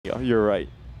you're right.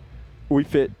 Wii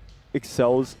Fit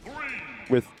excels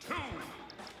with...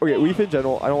 Okay, Wii Fit in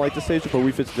general, I don't like the stage, but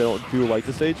Wii Fit in general do like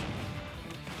the stage.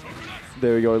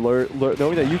 There we go.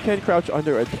 Knowing that you can crouch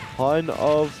under a ton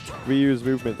of Ryu's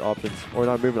movement options, or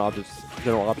not movement options,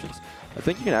 general options. I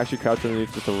think you can actually crouch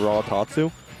underneath just a raw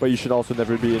Tatsu, but you should also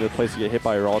never be in a place to get hit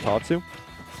by a raw Tatsu.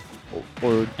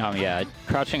 Or yeah,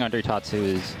 crouching under Tatsu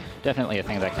is definitely a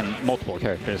thing that multiple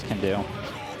characters can do.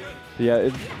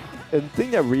 Yeah, and the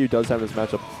thing that Ryu does have in this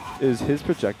matchup is his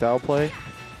projectile play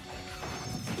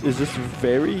is just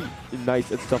very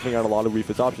nice at stuffing out a lot of Wii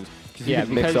Fit's options. Yeah,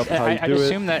 because I'd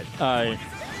assume that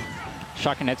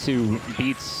Shakunetsu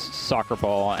beats Soccer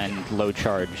Ball and Low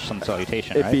Charge Sun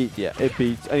Salutation, right? It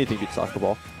beats, anything beats Soccer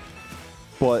Ball.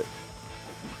 But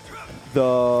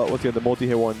the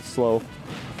multi-hit one, slow.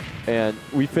 And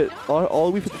Wii Fit,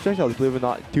 all Wii Fit projectiles, believe it or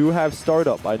not, do have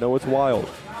startup. I know it's wild,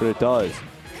 but it does.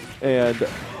 And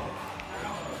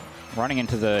running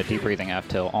into the deep breathing F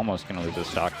tilt, almost going to lose his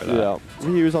stock for that. Yeah,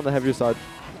 Ryu's on the heavier side.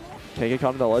 Can't get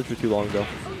caught on that ledge for too long, though.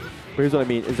 But here's what I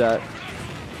mean, is that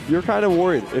you're kind of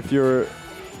worried if you're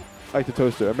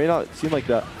Activetoaster. It may not seem like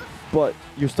that, but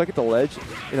you're stuck at the ledge,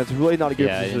 and that's really not a good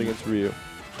position against Ryu.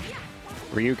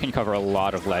 Ryu can cover a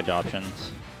lot of ledge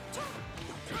options.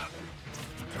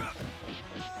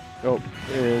 Oh,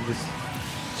 and just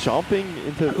jumping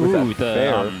into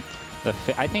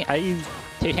I think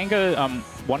Tenga,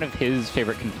 one of his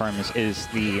favorite confirms is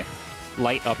the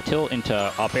light up tilt into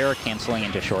up air canceling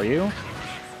into Shoryu,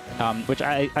 which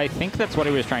I think that's what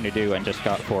he was trying to do and just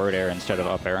got forward air instead of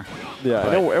up air. Yeah,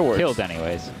 but it works. Killed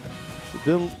anyways. It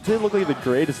didn't look like the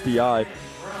greatest DI,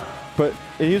 but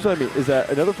here's what I mean, is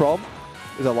that another problem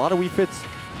is a lot of Wii Fits,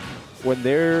 when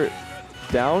they're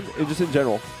down, and just in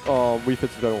general, Wii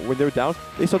Fits in general, when they're down,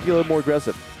 they start to get a little more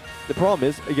aggressive. The problem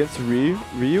is against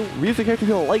Ryu's a character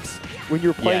who likes when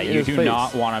you're playing in his face. You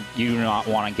do not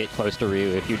want to get close to Ryu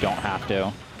if you don't have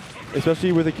to.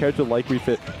 Especially with a character like Wii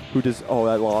Fit who just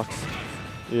that locks.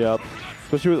 Yep.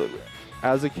 Especially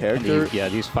as a character.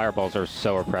 These fireballs are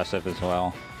so oppressive as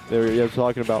well. There, I was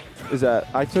talking about is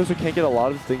that Activetoaster can't get a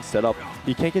lot of things set up.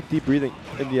 He can't get deep breathing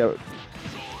in the.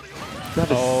 That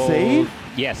is safe.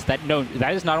 Yes, that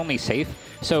is not only safe.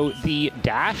 So the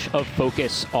dash of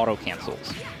focus auto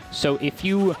cancels. So if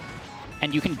you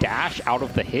can dash out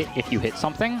of the hit if you hit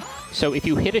something. So if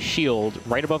you hit a shield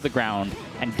right above the ground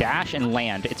and dash and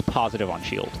land, it's positive on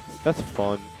shield. That's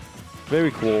fun.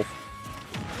 Very cool.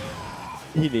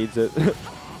 He needs it.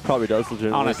 Probably does,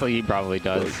 legitimately. Honestly, he probably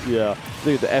does. Yeah.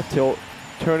 Look at the F tilt,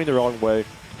 turning the wrong way.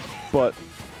 But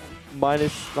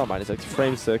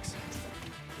frame 6.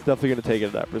 Definitely going to take it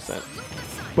at that percent.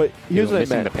 But here's what I meant.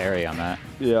 Missing the parry on that.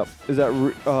 Yeah. Is that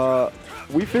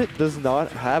Wii Fit does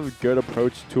not have good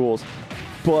approach tools,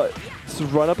 but it's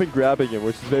run up and grabbing him,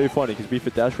 which is very funny because Wii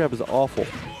Fit dash grab is awful.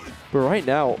 But right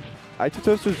now,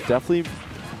 Activetoaster is definitely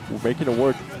making it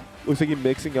work. Looks like he's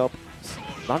mixing up,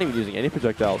 not even using any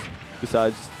projectiles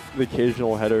besides the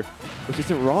occasional header, which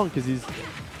isn't wrong because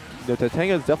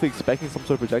Tenga is definitely expecting some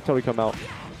sort of projectile to come out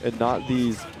and not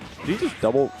these. Did he just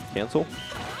double cancel?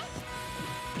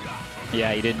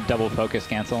 Yeah, he did double focus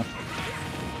cancel.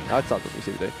 That's not the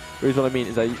receiver day. Here's what I mean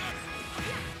is that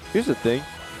here's the thing.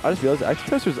 I just realized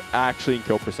Activetoaster is actually in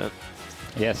kill percent.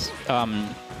 Yes.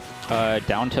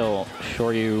 Down till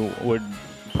Shoryu would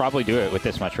probably do it with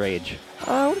this much rage.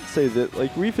 I wouldn't say that.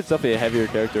 Like, Reef is definitely a heavier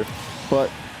character, but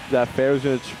that Fair's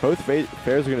gonna both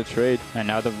Fairs are gonna trade. And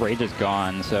now the rage is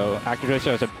gone, so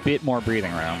Activetoaster has a bit more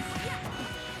breathing room.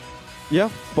 Yeah,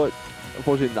 but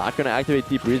unfortunately not gonna activate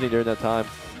deep breathing during that time.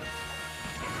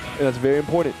 And that's very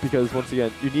important because once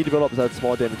again, you need to build up that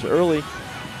small damage early,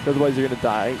 otherwise you're gonna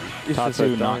die.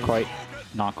 Tatsu not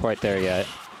quite there yet.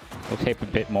 We'll tape a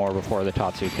bit more before the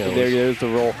Tatsu kills. There is the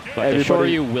roll. But the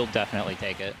Shoryu will definitely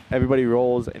take it. Everybody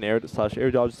rolls an air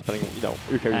dodge depending on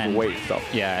your character's weight and stuff.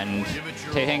 Yeah, and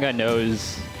Tenga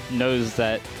knows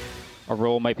that a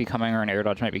roll might be coming or an air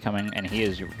dodge might be coming, and he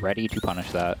is ready to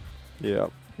punish that. Yeah.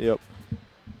 Yep.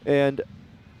 And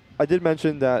I did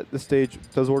mention that the stage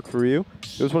does work for Ryu.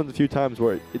 It was one of the few times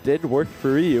where it did work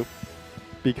for Ryu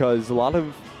because a lot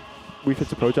of Wii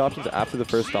Fit's approach options after the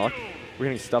first stock were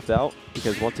getting stuffed out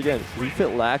because, once again, Wii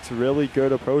Fit lacks really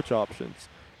good approach options.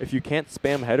 If you can't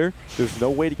spam header, there's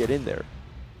no way to get in there.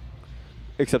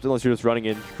 Except unless you're just running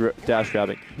in dash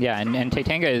grabbing. Yeah, and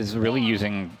Tenga is really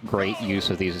using great use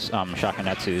of these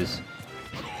Shakunetsus.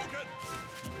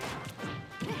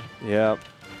 Yeah.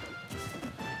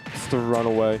 The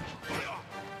runaway.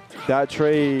 That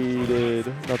clanged.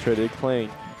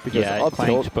 Yeah, it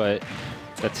clanged, but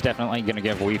that's definitely going to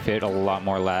give Wii Fit a lot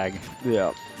more lag.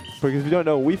 Yeah. Because if you don't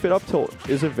know, Wii Fit up tilt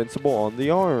is invincible on the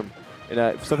arm.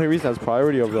 And for some reason, has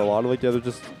priority over a lot of like the other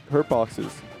just hurt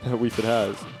boxes that Wii Fit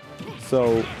has.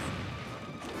 So,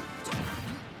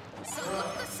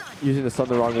 using the sun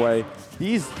the wrong way,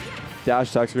 these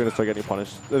dash attacks are going to start getting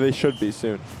punished. They should be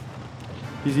soon.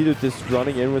 He's either just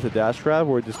running in with a dash grab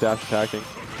or just dash attacking.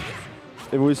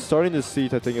 And we're starting to see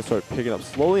Tenga start picking up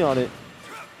slowly on it.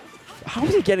 How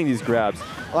is he getting these grabs?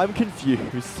 I'm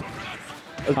confused.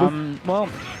 Well,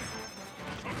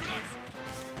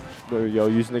 there we go,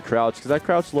 using the crouch, because that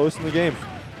crouch lowest in the game.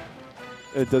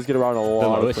 It does get around a lot. The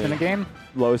lowest in the game?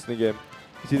 Lowest in the game.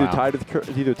 It's either tied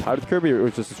with Kirby or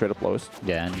it's just a straight up lowest.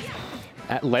 Yeah, and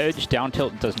at ledge, down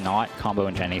tilt does not combo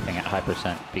into anything at high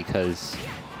percent because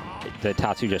the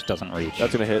Tatsu just doesn't reach.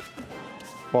 That's going to hit.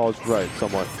 Well, it's right,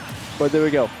 somewhat. But there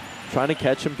we go. Trying to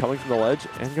catch him coming from the ledge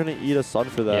and going to eat a sun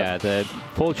for that. Yeah, the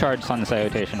full charge sun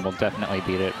salutation will definitely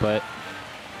beat it, but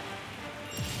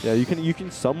yeah, you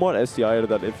can somewhat SDI out of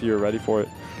that if you're ready for it,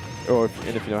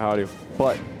 and if you know how to.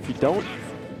 But if you don't,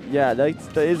 yeah,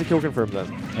 that is a kill confirm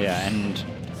then. Yeah, and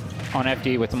on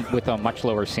FD with a much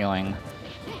lower ceiling,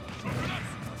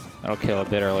 that'll kill a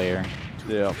bit earlier.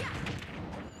 Yeah,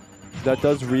 that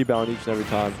does rebound each and every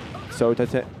time. So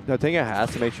Tenga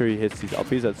has to make sure he hits these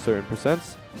upbeats at certain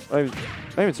percents. I mean,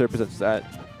 not even certain percents. That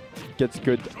gets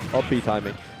good upbeat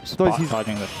timing. Spot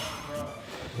dodging the.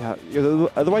 Yeah,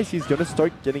 otherwise he's going to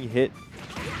start getting hit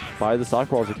by the stock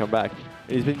balls to come back.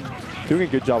 And he's been doing a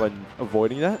good job at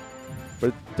avoiding that, but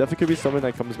it definitely could be something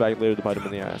that comes back later to bite him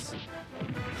in the ass.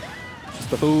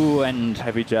 Just ooh, and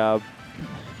heavy jab.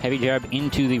 Heavy jab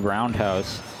into the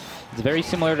roundhouse. It's very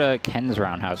similar to Ken's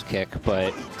roundhouse kick,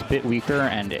 but it's a bit weaker,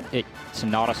 and it's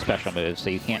not a special move, so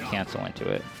you can't cancel into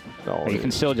it. No, you can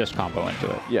still just combo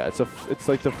into it. Yeah, it's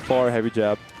like the far heavy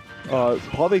jab.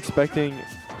 Probably expecting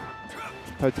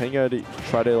Tenga to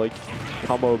try to like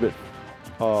combo a bit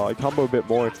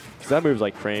more, because that move's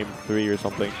like frame 3 or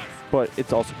something. But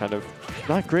it's also kind of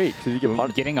not great because you get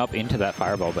punished. Getting up into that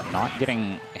fireball, but not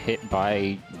getting hit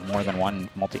by more than one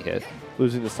multi-hit.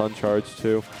 Losing the sun charge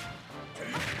too.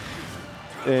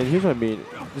 And here's what I mean,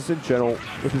 just in general,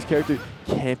 with his character,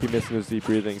 can't be missing those deep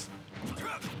breathings.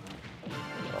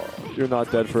 You're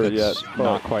not dead for it yet.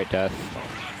 Not quite death.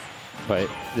 But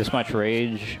this much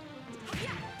rage.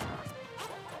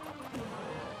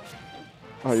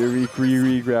 Oh, you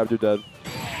re-grabbed, you're dead.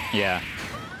 Yeah.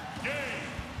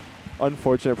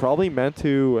 Unfortunate. Probably meant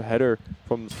to header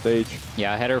from stage.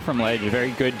 Yeah, header from ledge. A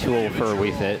very good tool for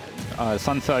Wii Fit.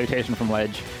 Sun salutation from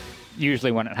ledge.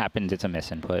 Usually when it happens, it's a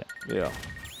misinput. Yeah.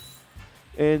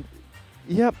 And,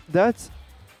 yeah, that's...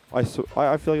 I feel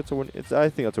like it's a win. I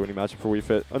think that's a winning matchup for Wii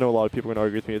Fit. I know a lot of people are going to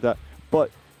argue with me with that.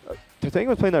 But Tenga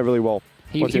was playing that really well.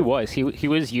 He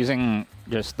was using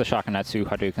just the Shakunetsu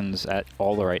Hadoukens at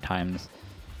all the right times.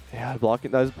 Yeah,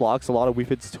 that blocks a lot of Wii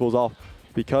Fit's tools off,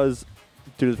 because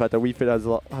due to the fact that Wii Fit has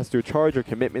to do a charge or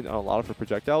commitment on a lot of her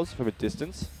projectiles from a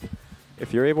distance.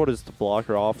 If you're able to just block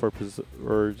her off or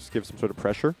just give some sort of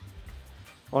pressure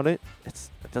on it, it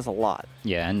does a lot.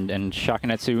 Yeah, and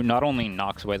Shakunetsu not only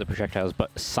knocks away the projectiles,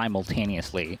 but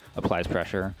simultaneously applies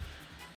pressure.